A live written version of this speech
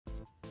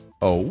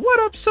Oh, what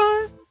up,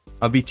 son?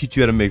 I'll be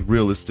teaching you how to make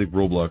realistic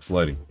Roblox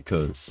lighting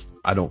because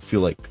I don't feel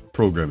like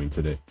programming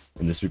today,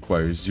 and this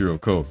requires zero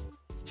code.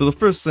 So the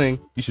first thing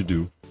you should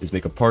do is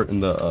make a part in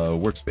the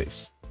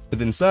workspace. And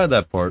then inside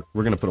that part,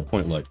 we're going to put a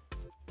point light.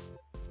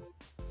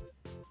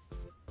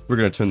 We're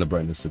going to turn the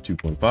brightness to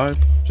 2.5,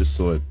 just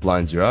so it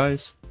blinds your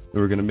eyes.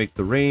 And we're going to make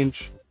the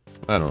range,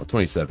 I don't know,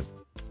 27.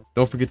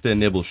 Don't forget to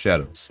enable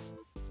shadows.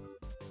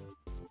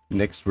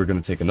 Next, we're going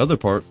to take another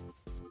part,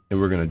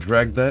 and we're going to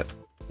drag that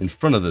in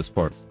front of this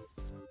part.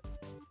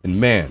 And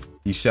man,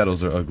 these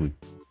shadows are ugly.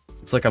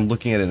 It's like I'm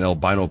looking at an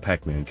albino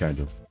Pac-Man, kind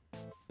of.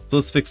 So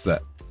let's fix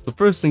that. The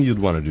first thing you'd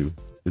want to do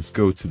is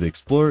go to the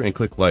Explorer and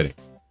click Lighting.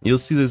 You'll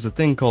see there's a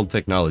thing called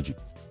Technology.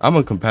 I'm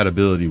on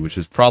Compatibility, which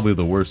is probably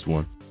the worst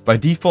one. By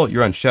default,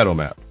 you're on Shadow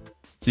Map.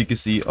 So you can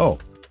see, oh,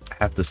 I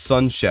have the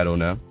sun shadow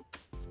now.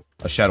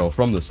 A shadow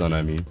from the sun,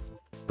 I mean.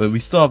 But we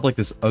still have like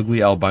this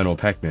ugly albino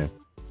Pac-Man.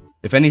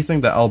 If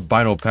anything, the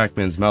albino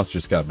Pac-Man's mouth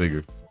just got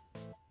bigger.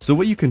 So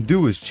what you can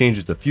do is change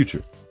it to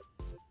Future.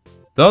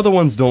 The other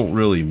ones don't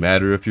really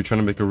matter if you're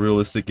trying to make a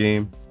realistic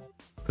game,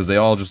 because they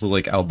all just look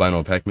like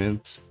albino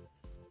Pac-Mans.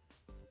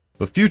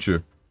 But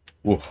Future,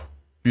 whoa,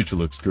 Future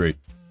looks great.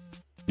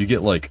 You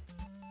get like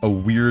a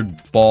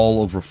weird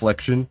ball of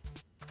reflection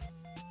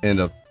and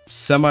a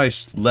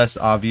less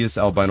obvious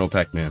albino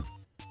Pac-Man.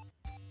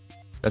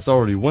 That's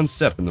already one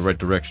step in the right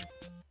direction.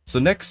 So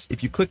next,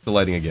 if you click the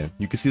lighting again,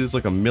 you can see there's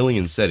like a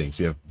million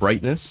settings. You have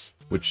brightness,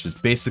 which is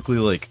basically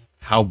like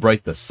how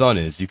bright the sun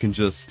is. You can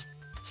just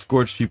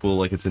scorch people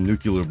like it's a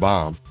nuclear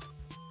bomb.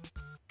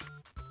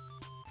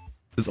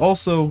 There's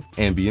also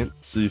ambient,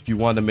 so if you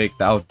want to make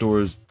the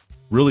outdoors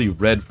really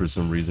red for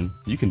some reason,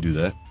 you can do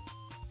that.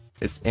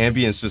 It's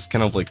ambient's just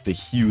kind of like the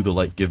hue the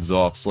light gives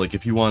off. So like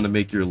if you want to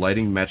make your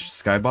lighting match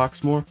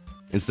skybox more,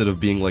 instead of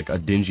being like a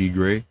dingy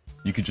gray,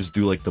 you could just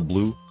do like the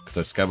blue, because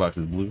our skybox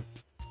is blue.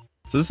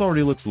 So this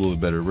already looks a little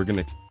better. We're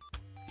gonna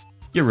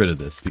get rid of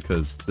this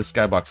because this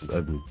skybox is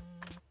ugly.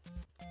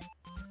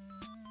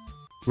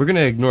 We're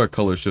gonna ignore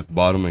color shift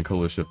bottom and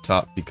color shift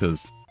top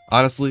because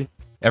honestly,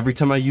 every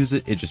time I use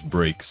it, it just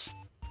breaks.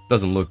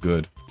 Doesn't look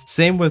good.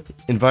 Same with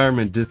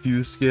environment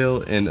diffuse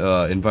scale and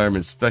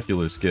environment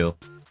specular scale,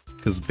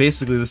 because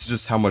basically this is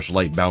just how much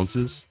light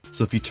bounces.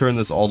 So if you turn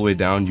this all the way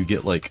down, you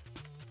get like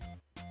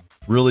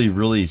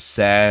really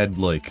sad,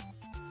 like,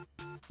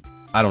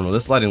 I don't know,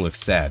 this lighting looks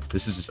sad.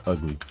 This is just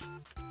ugly.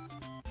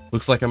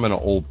 Looks like I'm in an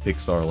old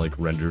Pixar like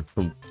render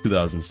from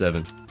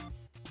 2007.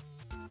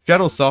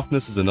 Shadow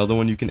softness is another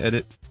one you can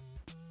edit.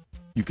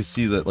 You can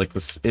see that like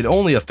this, it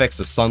only affects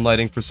the sun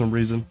lighting for some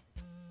reason.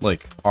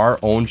 Like our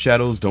own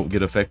shadows don't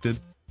get affected,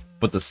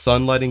 but the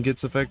sun lighting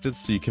gets affected,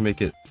 so you can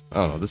make it, I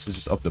don't know, this is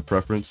just up to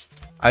preference.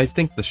 I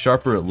think the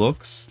sharper it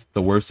looks,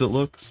 the worse it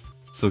looks.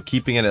 So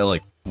keeping it at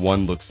like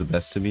 1 looks the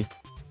best to me.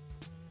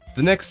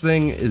 The next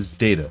thing is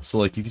data. So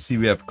like you can see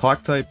we have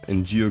clock type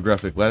and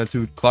geographic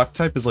latitude. Clock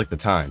type is like the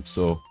time.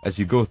 So as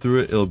you go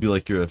through it, it'll be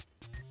like you're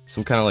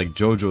some kind of like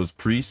JoJo's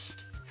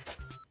priest.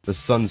 The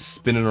sun's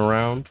spinning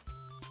around.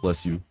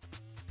 Bless you.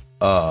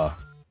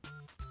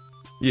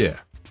 Yeah.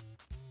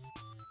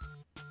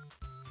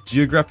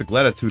 Geographic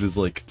latitude is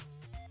like,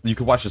 you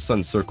can watch the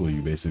sun circle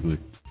you, basically.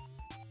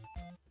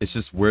 It's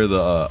just where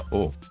the,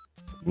 oh,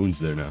 moon's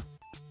there now.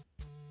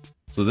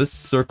 So this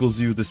circles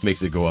you, this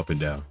makes it go up and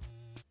down.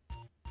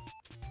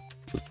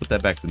 Let's put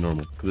that back to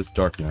normal, because it's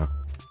dark now.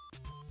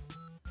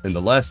 And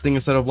the last thing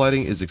inside of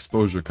lighting is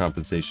exposure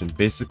compensation.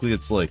 Basically,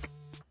 it's like,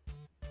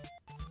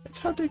 it's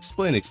hard to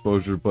explain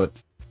exposure, but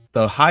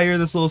the higher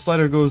this little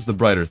slider goes, the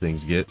brighter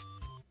things get.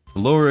 The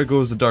lower it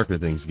goes, the darker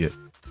things get.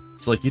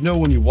 So like, you know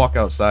when you walk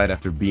outside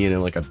after being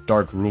in like a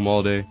dark room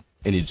all day,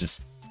 and you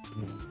just...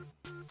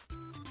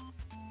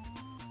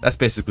 That's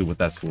basically what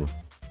that's for.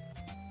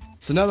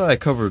 So now that I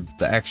covered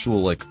the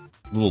actual like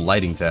little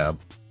lighting tab,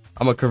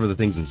 I'm gonna cover the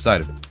things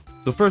inside of it.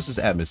 So first is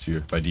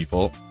atmosphere by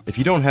default. If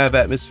you don't have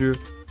atmosphere,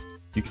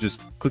 you can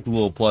just click the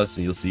little plus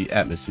and you'll see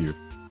atmosphere.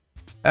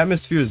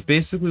 Atmosphere is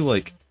basically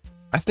like,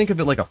 I think of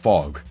it like a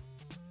fog.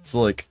 So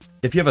like,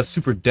 if you have a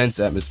super dense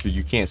atmosphere,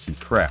 you can't see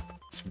crap.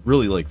 It's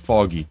really like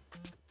foggy.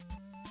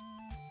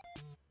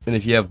 And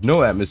if you have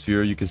no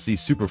atmosphere, you can see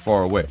super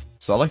far away.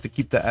 So I like to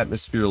keep the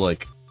atmosphere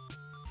like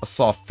a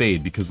soft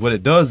fade, because what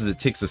it does is it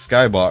takes a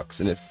skybox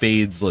and it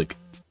fades like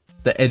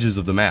the edges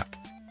of the map.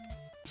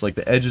 It's like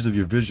the edges of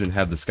your vision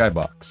have the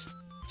skybox.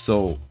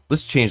 So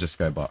let's change the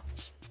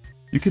skybox.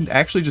 You can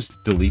actually just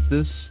delete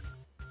this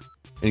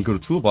and go to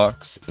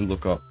toolbox and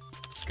look up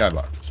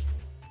skybox.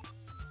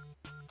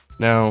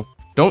 Now,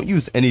 don't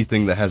use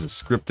anything that has a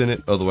script in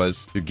it,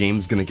 otherwise your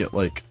game's gonna get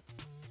like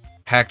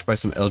hacked by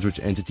some eldritch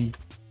entity.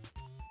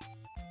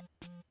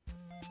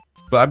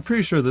 But I'm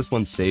pretty sure this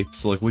one's safe,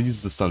 so like we'll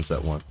use the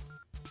sunset one.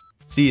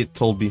 See, it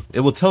told me. It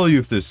will tell you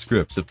if there's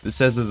scripts. If it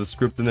says there's a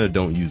script in there,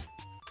 don't use it.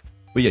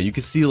 But yeah, you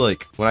can see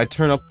like when I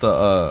turn up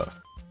the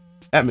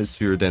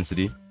atmosphere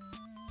density,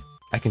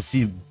 I can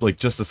see like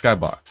just the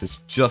skybox. It's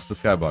just the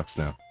skybox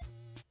now.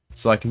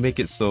 So I can make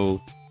it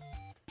so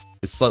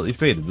it's slightly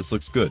faded. This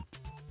looks good.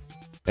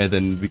 And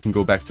then we can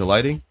go back to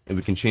lighting, and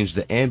we can change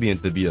the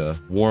ambient to be a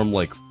warm,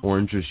 like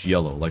orangish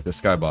yellow, like the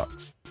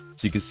skybox.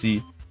 So you can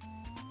see,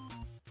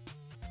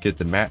 get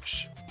the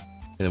match,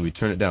 and then we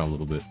turn it down a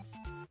little bit.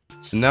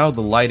 So now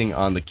the lighting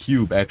on the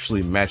cube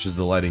actually matches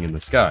the lighting in the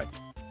sky.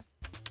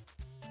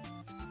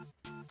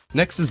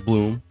 Next is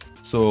bloom.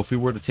 So if we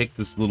were to take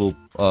this little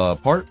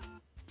part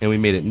and we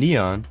made it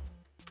neon,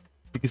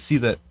 you can see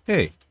that,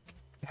 hey,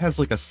 it has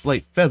like a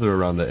slight feather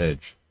around the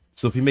edge.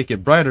 So if you make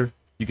it brighter,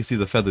 you can see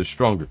the feather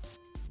stronger.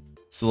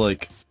 So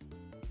like,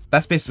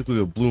 that's basically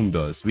what bloom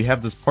does. We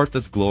have this part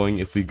that's glowing.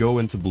 If we go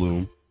into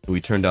bloom and we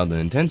turn down the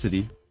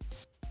intensity,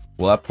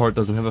 well, that part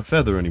doesn't have a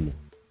feather anymore.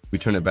 We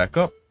turn it back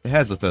up, it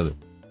has a feather.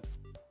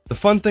 The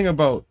fun thing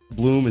about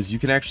bloom is you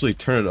can actually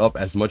turn it up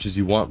as much as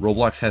you want.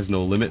 Roblox has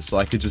no limit, so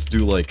I could just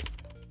do like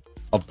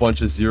a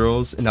bunch of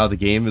zeros, and now the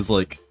game is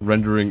like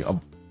rendering a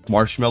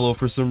marshmallow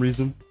for some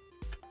reason.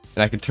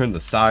 And I can turn the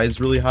size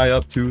really high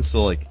up too,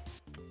 so like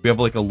we have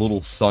like a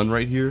little sun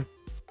right here.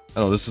 I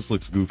don't know, this just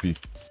looks goofy.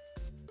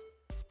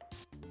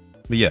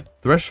 But yeah,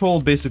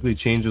 threshold basically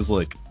changes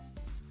like,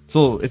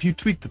 so if you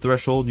tweak the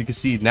threshold, you can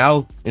see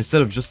now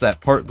instead of just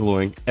that part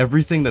glowing,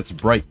 everything that's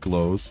bright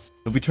glows.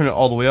 If we turn it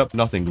all the way up,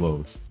 nothing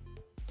glows.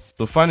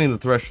 So finding the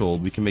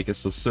threshold, we can make it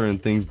so certain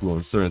things glow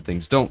and certain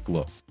things don't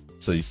glow.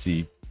 So you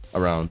see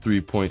around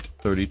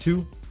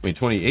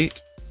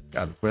 28.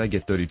 God, where'd I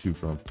get 32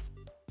 from?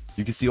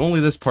 You can see only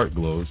this part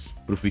glows,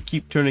 but if we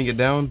keep turning it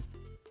down,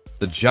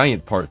 the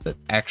giant part that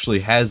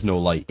actually has no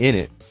light in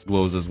it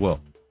glows as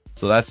well.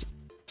 So that's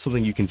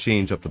something you can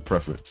change up to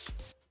preference.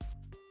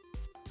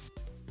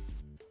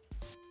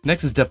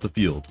 Next is depth of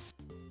field.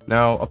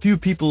 Now, a few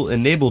people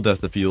enable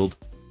depth of field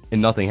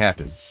and nothing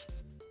happens.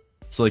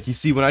 So like you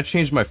see, when I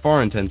change my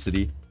far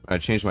intensity, when I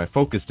change my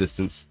focus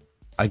distance,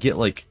 I get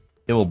like,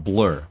 it will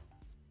blur.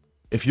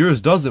 If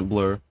yours doesn't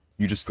blur,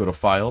 you just go to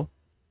File,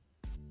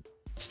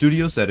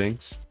 Studio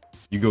Settings,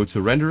 you go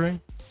to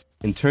Rendering,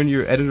 and turn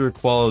your editor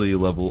quality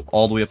level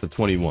all the way up to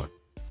 21.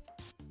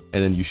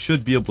 And then you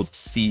should be able to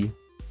see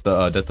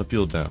the depth of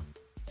field now.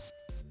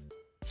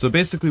 So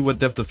basically what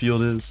depth of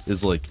field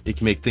is like, it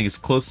can make things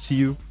close to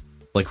you,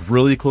 like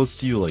really close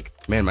to you, like,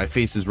 man, my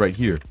face is right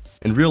here.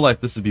 In real life,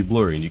 this would be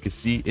blurry, and you can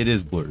see it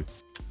is blurry.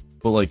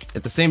 But like,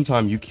 at the same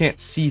time, you can't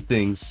see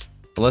things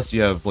unless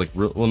you have like,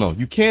 well no,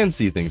 you can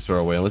see things far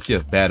away unless you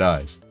have bad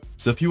eyes.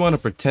 So if you want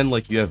to pretend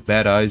like you have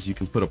bad eyes, you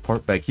can put a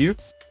part back here,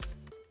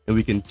 and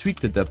we can tweak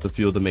the depth of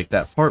field to make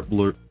that part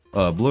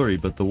blurry,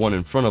 but the one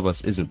in front of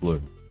us isn't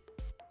blurry.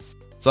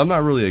 So I'm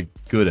not really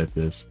good at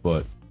this,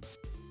 but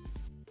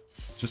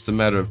it's just a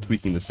matter of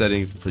tweaking the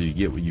settings until you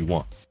get what you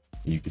want.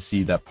 And you can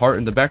see that part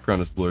in the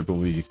background is blurred, but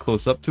when we get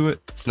close up to it,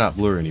 it's not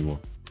blurry anymore.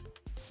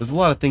 There's a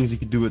lot of things you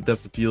can do with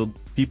depth of field.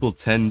 People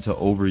tend to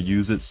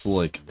overuse it, so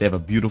like they have a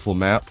beautiful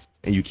map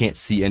and you can't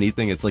see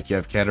anything. It's like you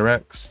have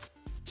cataracts.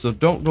 So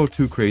don't go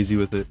too crazy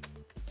with it.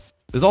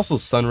 There's also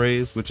sun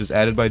rays, which is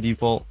added by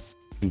default.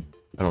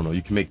 I don't know,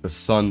 you can make the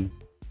sun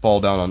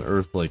fall down on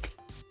Earth like,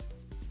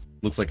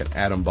 looks like an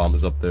atom bomb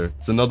is up there.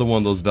 It's another one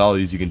of those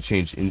values you can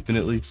change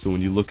infinitely, so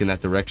when you look in that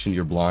direction,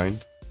 you're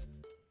blind.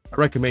 I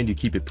recommend you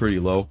keep it pretty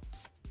low.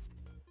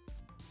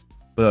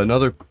 But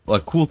another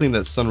cool thing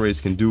that sun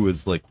rays can do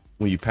is like,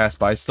 when you pass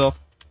by stuff,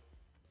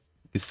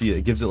 you see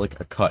it gives it like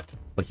a cut,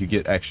 like you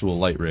get actual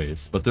light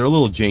rays. But they're a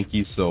little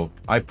janky, so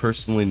I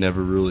personally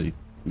never really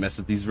mess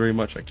with these very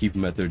much. I keep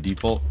them at their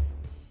default.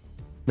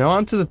 Now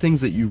on to the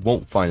things that you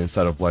won't find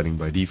inside of lighting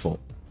by default.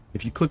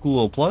 If you click a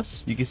little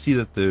plus, you can see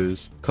that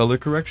there's color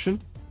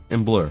correction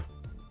and blur.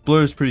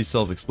 Blur is pretty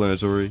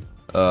self-explanatory.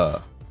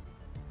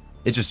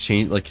 It just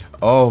changed, like,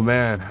 oh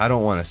man, I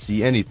don't want to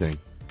see anything.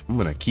 I'm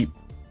gonna keep,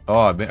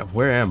 oh man,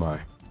 where am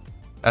I?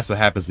 That's what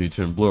happens when you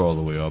turn blur all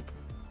the way up.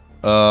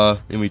 And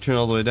when you turn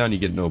all the way down, you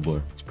get no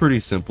blur. It's pretty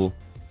simple.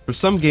 For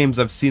some games,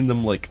 I've seen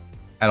them like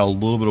add a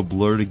little bit of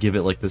blur to give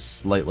it like this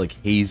slight like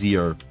hazy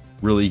or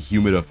really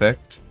humid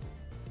effect.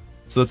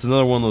 So that's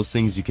another one of those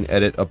things you can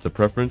edit up to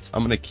preference.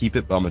 I'm gonna keep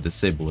it, but I'm gonna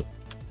disable it.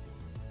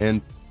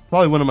 And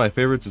probably one of my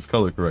favorites is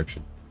color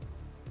correction.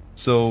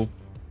 So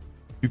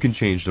you can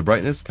change the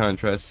brightness,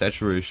 contrast,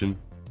 saturation,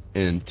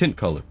 and tint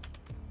color.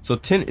 So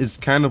tint is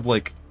kind of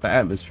like the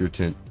atmosphere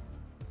tint,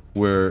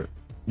 where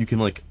you can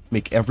like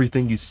make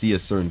everything you see a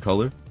certain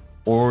color,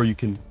 or you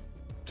can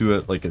do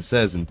it like it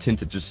says and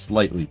tint it just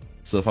slightly.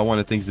 So if I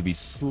wanted things to be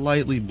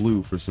slightly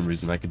blue for some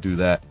reason, I could do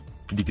that,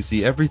 and you can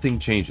see everything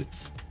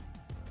changes.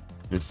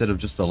 Instead of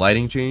just the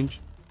lighting changing,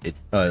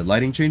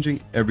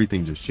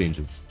 everything just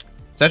changes.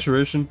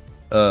 Saturation,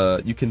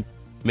 you can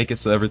make it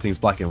so everything's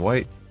black and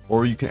white,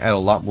 or you can add a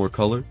lot more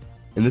color.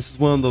 And this is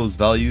one of those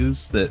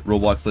values that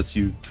Roblox lets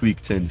you tweak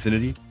to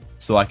infinity.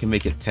 So I can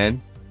make it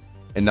 10,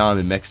 and now I'm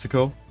in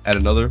Mexico. Add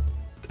another.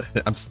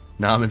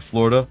 Now I'm in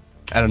Florida.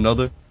 Add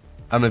another.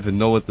 I don't even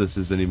know what this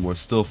is anymore.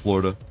 Still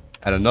Florida.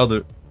 Add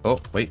another. Oh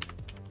wait.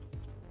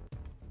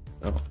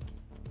 Oh.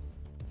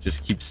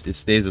 Just keeps, it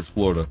stays as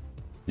Florida.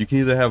 You can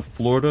either have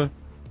Florida,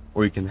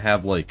 or you can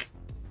have like,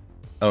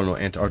 I don't know,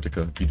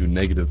 Antarctica if you do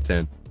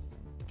 -10.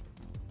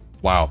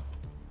 Wow.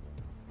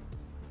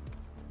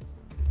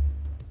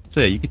 So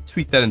yeah, you could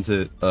tweak that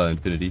into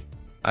infinity.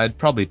 I'd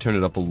probably turn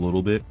it up a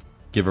little bit,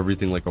 give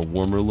everything like a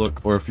warmer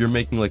look, or if you're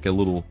making like a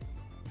little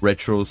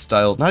retro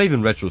style, not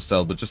even retro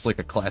style, but just like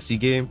a classy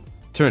game,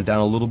 turn it down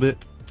a little bit,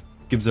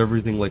 gives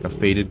everything like a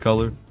faded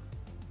color.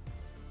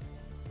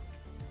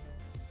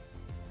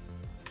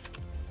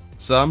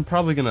 So I'm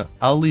probably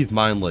I'll leave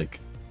mine like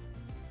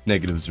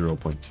negative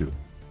 0.2.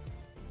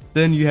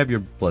 Then you have your,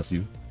 bless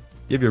you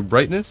have your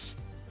brightness,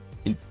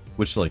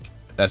 which like,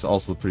 that's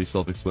also pretty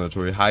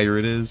self-explanatory. Higher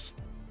it is,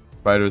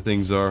 brighter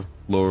things are,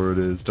 lower it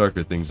is,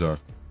 darker things are.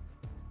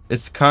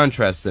 It's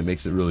contrast that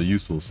makes it really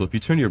useful. So if you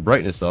turn your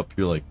brightness up,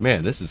 you're like,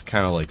 man, this is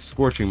kind of like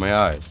scorching my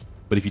eyes.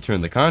 But if you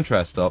turn the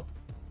contrast up,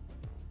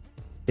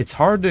 it's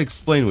hard to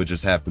explain what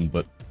just happened,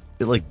 but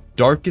it like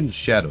darkens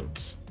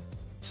shadows.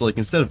 So like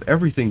instead of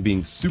everything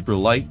being super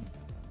light,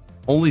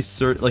 only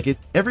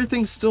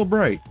everything's still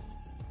bright,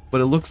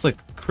 but it looks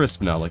like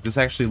crisp now. Like this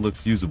actually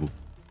looks usable.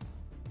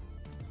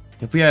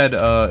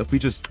 If we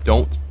just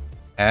don't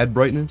add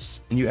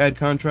brightness and you add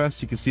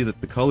contrast, you can see that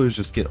the colors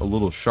just get a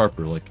little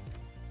sharper. Like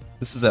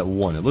this is at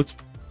 1. It looks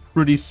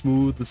pretty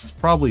smooth. This is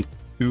probably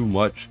too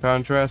much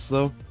contrast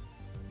though,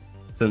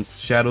 since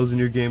shadows in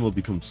your game will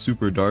become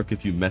super dark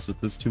if you mess with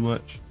this too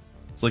much.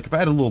 So like if I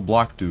had a little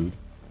block dude,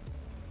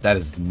 that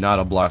is not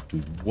a block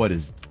dude. What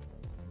is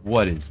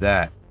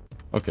that?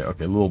 Okay,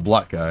 little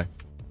block guy.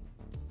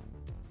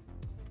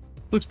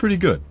 Looks pretty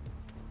good.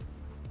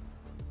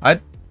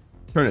 I'd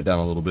turn it down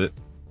a little bit.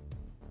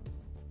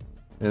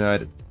 And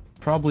I'd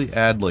probably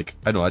add like,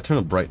 I don't know, I'd turn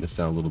the brightness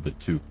down a little bit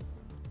too.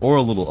 Or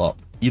a little up.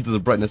 Either the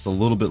brightness a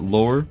little bit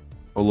lower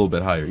or a little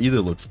bit higher.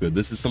 Either looks good.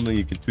 This is something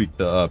you can tweak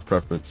the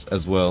preference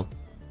as well.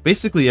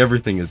 Basically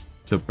everything is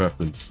to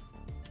preference,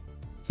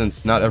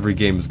 since not every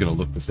game is going to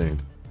look the same.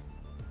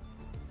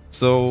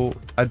 So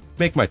I'd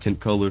make my tint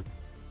color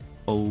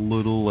a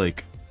little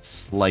like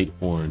slight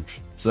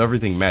orange, so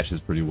everything matches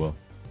pretty well.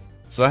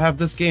 So I have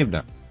this game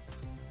now.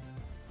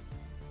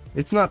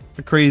 It's not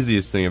the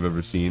craziest thing I've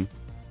ever seen,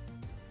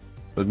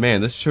 but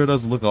man, this sure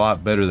does look a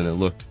lot better than it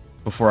looked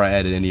before I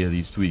added any of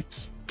these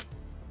tweaks.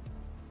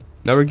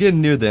 Now we're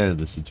getting near the end of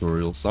this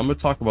tutorial, so I'm going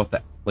to talk about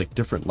the like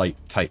different light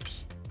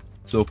types.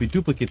 So if we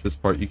duplicate this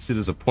part, you can see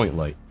there's a point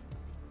light.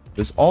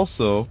 There's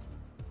also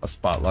a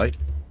spotlight.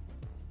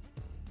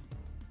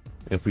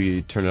 If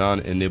we turn it on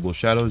and enable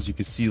shadows, you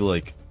can see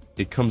like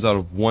it comes out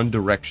of one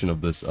direction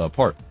of this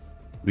part.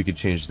 We can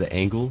change the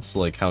angle, so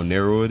like how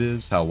narrow it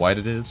is, how wide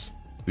it is.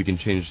 We can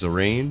change the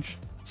range.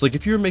 So like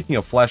if you're making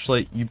a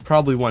flashlight, you'd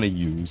probably want to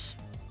use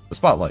a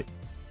spotlight.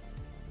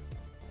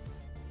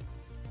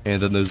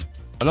 And then there's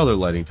another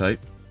lighting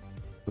type,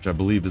 which I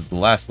believe is the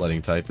last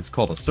lighting type. It's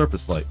called a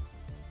surface light.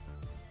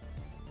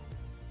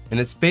 And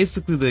it's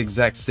basically the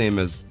exact same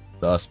as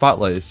the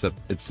spotlight, except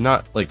it's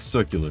not like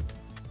circular.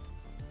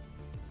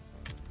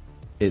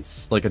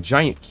 It's like a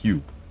giant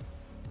cube.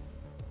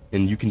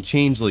 And you can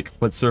change like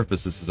what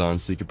surface this is on,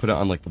 so you can put it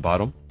on like the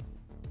bottom.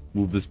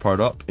 Move this part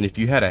up, and if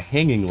you had a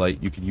hanging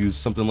light, you could use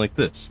something like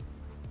this.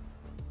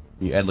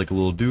 You add like a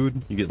little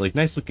dude, you get like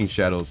nice looking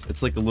shadows.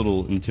 It's like a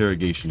little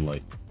interrogation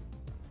light.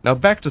 Now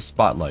back to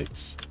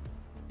spotlights.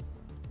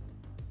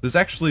 There's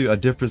actually a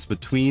difference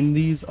between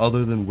these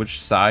other than which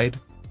side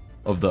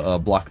of the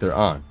block they're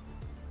on.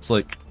 So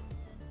like,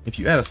 if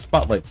you add a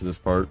spotlight to this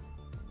part,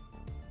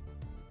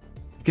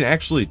 you can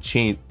actually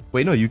change.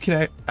 Wait, no, you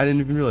can. I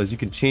didn't even realize you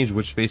can change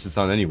which face it's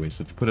on anyway.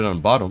 So if you put it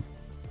on bottom,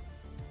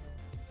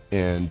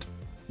 and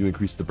you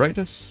increase the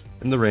brightness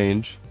and the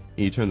range,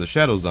 and you turn the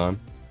shadows on,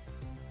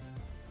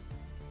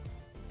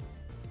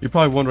 you're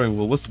probably wondering,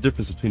 well, what's the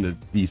difference between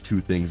these two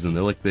things? And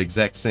they're like the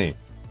exact same.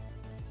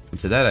 And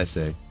to that I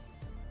say,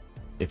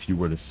 if you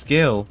were to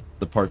scale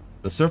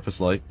the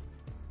surface light,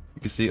 you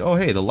can see, oh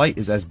hey, the light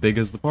is as big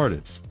as the part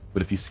is.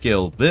 But if you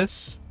scale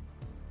this,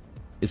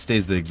 it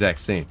stays the exact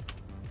same.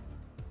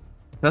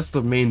 That's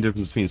the main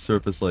difference between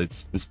surface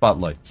lights and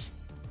spotlights.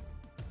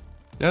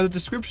 Now in the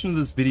description of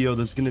this video,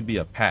 there's going to be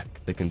a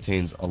pack that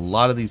contains a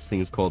lot of these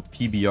things called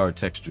PBR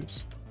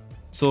textures.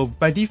 So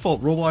by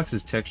default,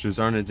 Roblox's textures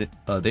aren't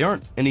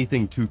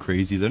anything too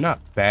crazy. They're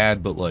not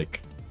bad, but like,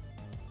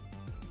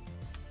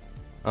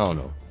 I don't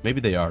know,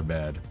 maybe they are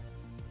bad.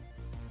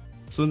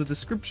 So in the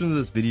description of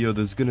this video,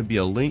 there's going to be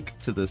a link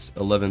to this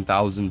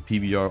 11,000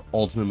 PBR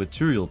Ultimate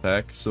Material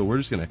Pack. So we're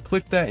just going to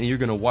click that, and you're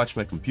going to watch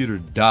my computer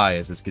die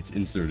as this gets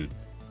inserted.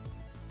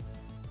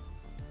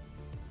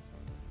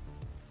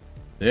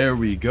 There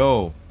we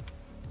go.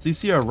 So you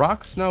see our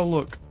rocks now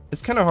look,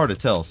 it's kind of hard to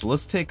tell. So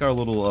let's take our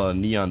little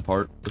neon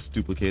part. Let's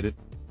duplicate it.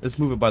 Let's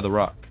move it by the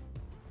rock.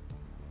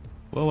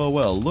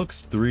 Well,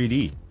 looks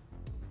 3D.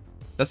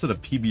 That's what a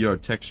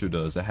PBR texture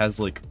does. It has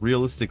like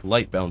realistic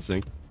light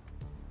bouncing.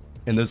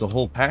 And there's a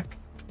whole pack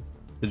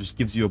that just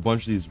gives you a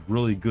bunch of these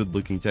really good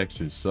looking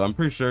textures. So I'm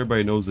pretty sure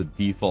everybody knows what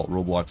default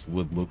Roblox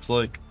wood looks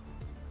like.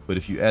 But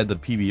if you add the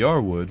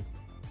PBR wood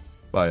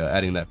by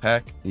adding that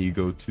pack, and you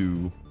go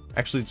to,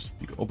 actually just,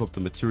 you can open up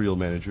the material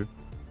manager.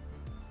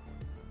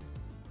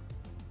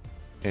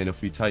 And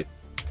if we type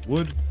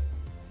wood,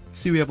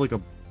 see we have like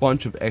a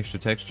bunch of extra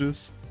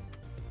textures.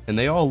 And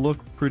they all look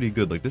pretty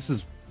good. Like this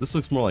is This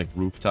looks more like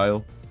roof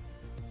tile.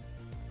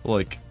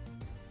 Like,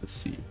 let's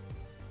see.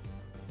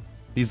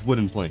 These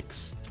wooden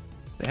planks.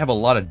 They have a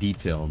lot of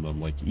detail in them.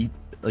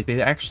 Like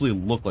they actually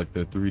look like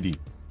they're 3D.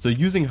 So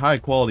using high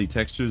quality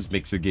textures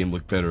makes your game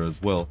look better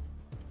as well.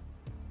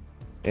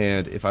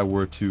 And if I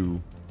were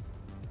to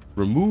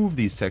remove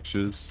these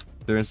textures,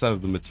 they're inside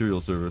of the material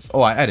service.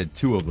 Oh, I added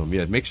 2 of them.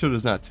 Yeah, make sure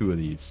there's not 2 of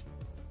these.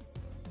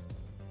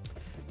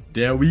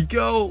 There we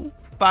go.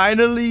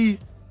 Finally,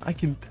 I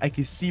can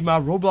see my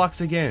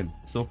Roblox again.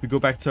 So if we go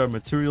back to our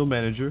material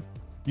manager,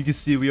 you can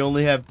see we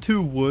only have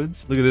 2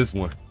 woods. Look at this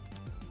one.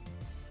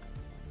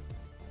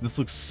 This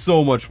looks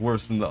so much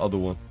worse than the other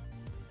one.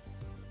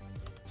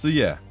 So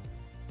yeah,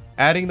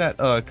 adding that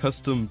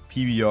custom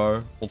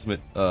PBR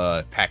Ultimate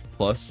Pack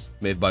Plus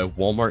made by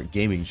Walmart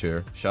Gaming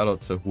Chair. Shout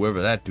out to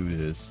whoever that dude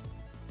is.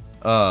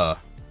 Yeah,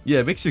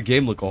 it makes your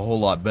game look a whole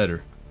lot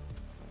better.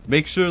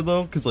 Make sure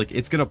though, because like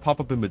it's gonna pop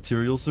up in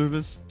material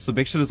service, so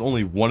make sure there's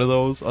only 1 of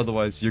those.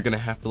 Otherwise, you're gonna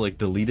have to like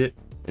delete it,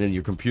 and then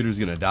your computer's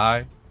gonna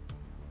die.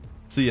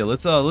 So yeah,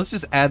 let's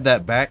just add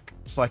that back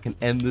so I can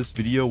end this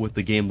video with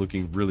the game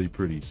looking really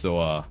pretty.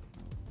 So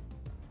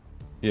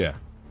yeah,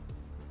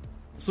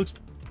 this looks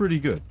pretty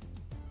good.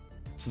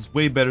 This is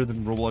way better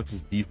than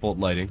Roblox's default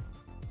lighting,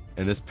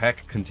 and this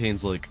pack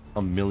contains like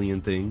a million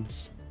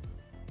things.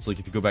 So like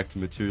if you go back to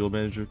Material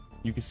Manager,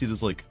 you can see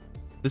there's like,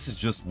 this is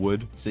just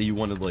wood. Say you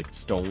wanted like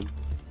stone.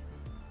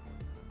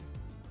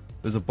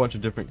 There's a bunch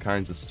of different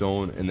kinds of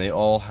stone, and they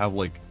all have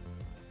like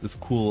this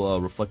cool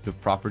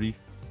reflective property.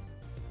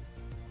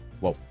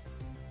 Whoa.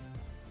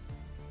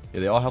 Yeah,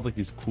 they all have like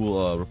these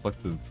cool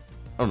reflective,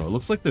 I don't know, it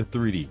looks like they're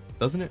 3D,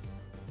 doesn't it?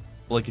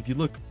 But like if you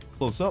look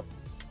close up,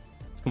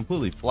 it's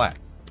completely flat.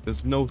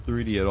 There's no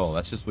 3D at all.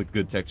 That's just what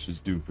good textures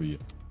do for you.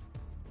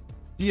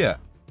 Yeah,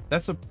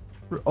 that's a...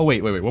 Oh,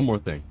 wait, one more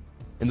thing.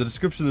 In the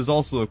description, there's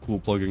also a cool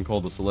plugin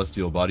called the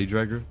Celestial Body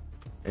Dragger,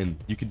 and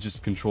you can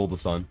just control the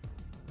sun.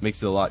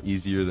 Makes it a lot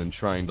easier than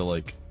trying to,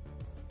 like,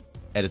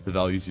 edit the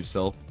values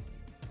yourself.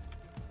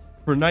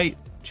 For night,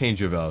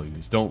 change your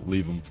values. Don't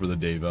leave them for the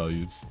day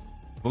values.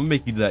 I'm gonna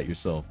make you do that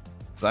yourself,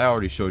 because I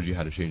already showed you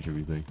how to change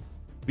everything.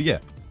 But yeah,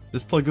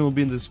 this plugin will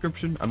be in the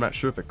description. I'm not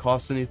sure if it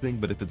costs anything,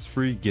 but if it's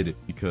free, get it,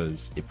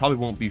 because it probably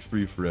won't be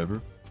free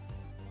forever.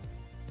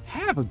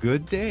 Have a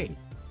good day.